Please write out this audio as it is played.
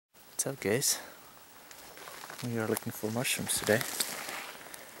What's up, guys? We are looking for mushrooms today.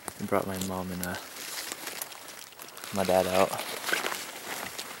 I brought my mom and my dad out.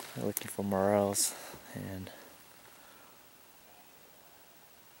 We're looking for morels, and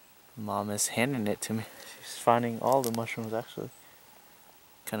mom is handing it to me. She's finding all the mushrooms, actually.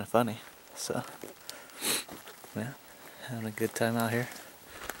 Kind of funny. So, yeah, having a good time out here.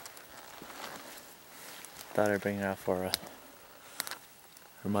 Thought I'd bring her out for her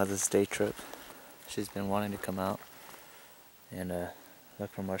Mother's Day trip. She's been wanting to come out and look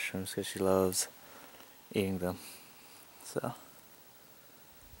for mushrooms because she loves eating them. So,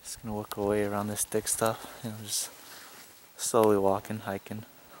 just gonna work our way around this thick stuff, just slowly walking, hiking,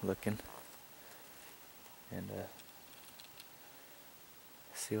 looking, and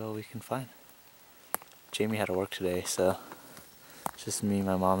see what we can find. Jamie had to work today, so it's just me,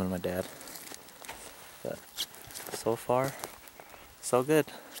 my mom, and my dad. But so far, so good.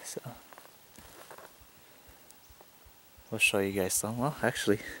 So we'll show you guys some. Well,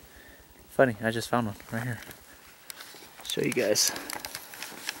 actually, funny, I just found one right here. Show you guys.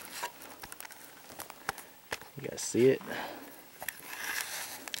 You guys see it?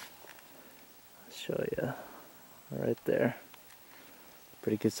 I'll show you right there.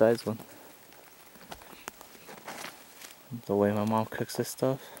 Pretty good sized one. The way my mom cooks this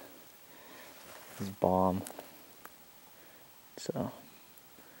stuff is bomb. So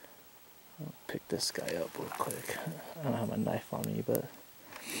I'll pick this guy up real quick. I don't have my knife on me, but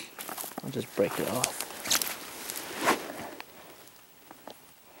I'll just break it off.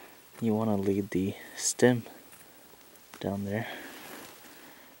 You want to leave the stem down there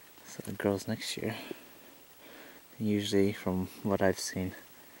so it grows next year. Usually, from what I've seen,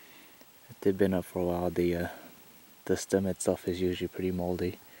 if they've been up for a while, the stem itself is usually pretty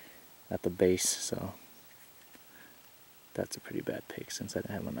moldy at the base, so that's a pretty bad pick since I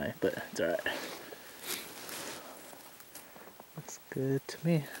didn't have a knife, but it's alright. Looks good to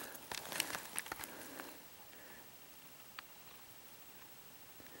me.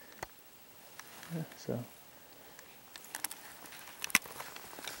 Yeah, so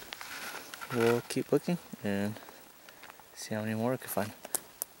we'll keep looking and see how many more we can find.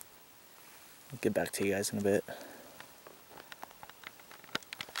 I'll get back to you guys in a bit.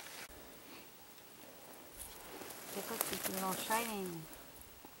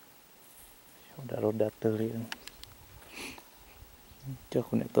 Đã đặt từ liền cho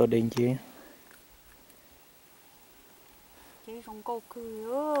con này to đen chứ chứ trong câu cười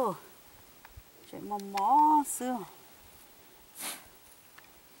sẽ mồm mó xưa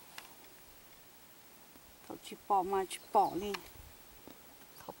thọ chỉ bỏ mà chỉ bỏ đi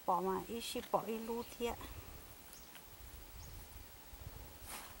thọ bỏ mà ít chỉ bỏ ít lú thiệt.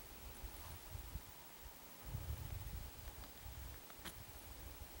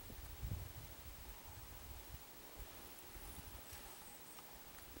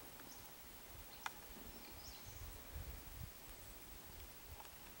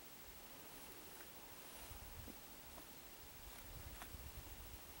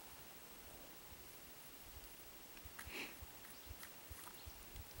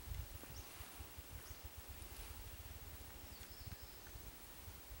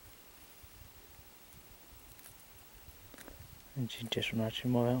 진짜 순하지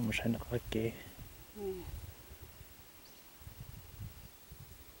뭐야 무슨 나갈게.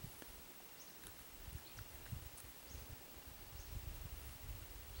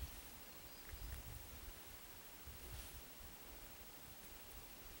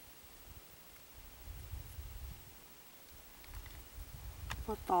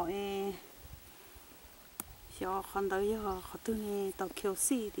 Có tỏi cho con tới giờ họ từ này tỏi kiều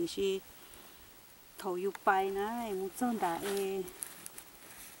xì thì chỉ thầu yêu bài này một chân đã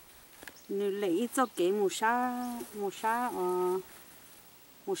nếu lấy cho cái một sa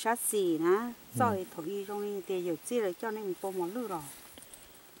xì nè rồi thầu yêu trong này thì giờ chỉ là cho nên một bộ món lư rồi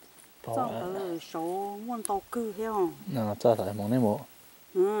cho tới số muôn tàu cư hay không? Nó cho lại món này một.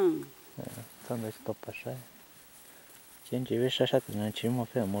 Cho nên stop bắt sai. Chính chỉ biết sát sát thì nó chỉ một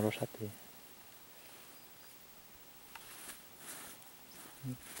phải một lô sát thì.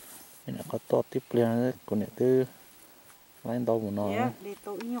 Mình đã có to tiếp liền đấy, còn này từ lên to một nó. Để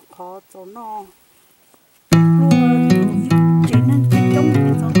tôi nhóc khó cho nó. Chỉ nên chỉ trong cái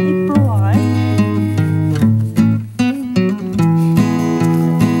cho ít rồi.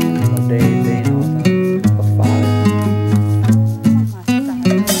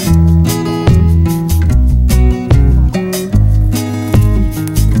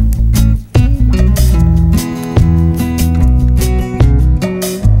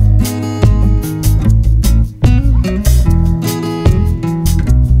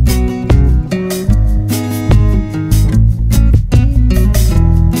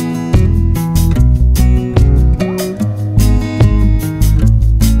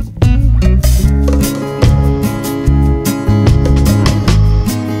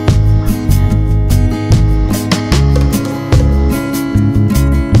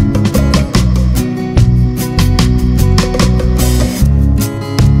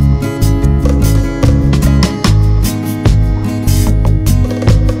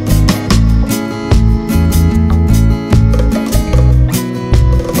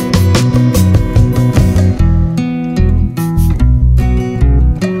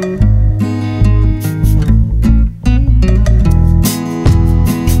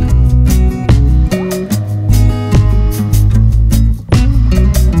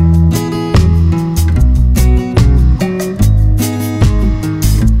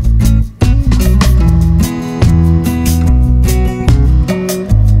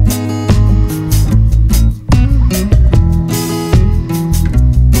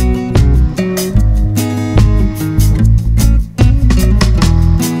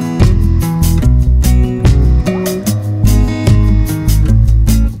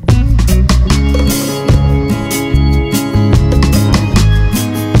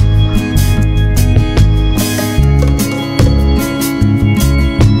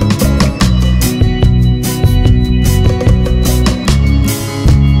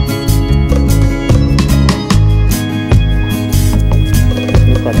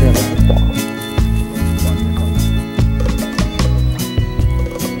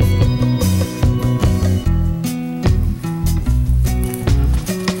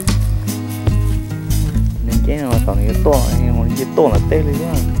 cái to là tê lên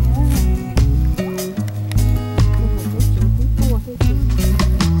đó.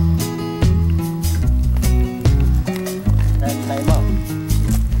 Đây mà.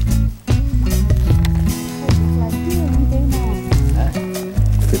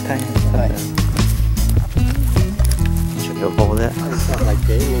 Thử thay. Chút đầu vô đấy. Là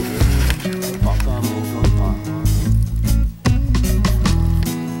chế luôn. Có cơm có có.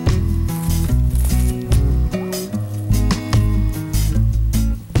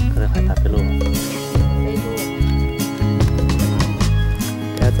 Phải tập cái luôn.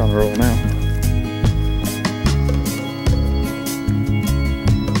 That's on the roll now.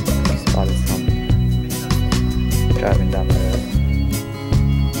 Spotted something driving down the road.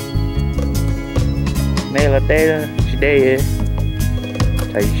 Này là đây, chỉ đây,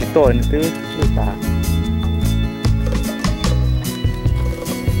 thấy chỉ tôi nữa chứ chưa ta.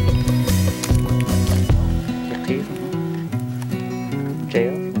 Chắc thế không?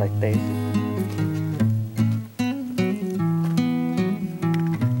 Jail like they.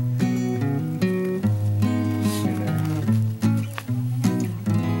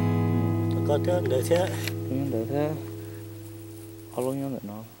 Có thế đợi thế. Đợi thế. How long you on it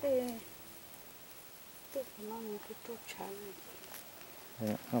now?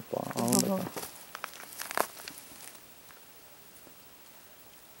 Yeah, not bad.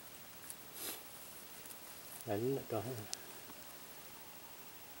 Đánh có.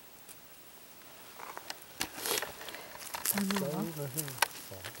 Sao nữa?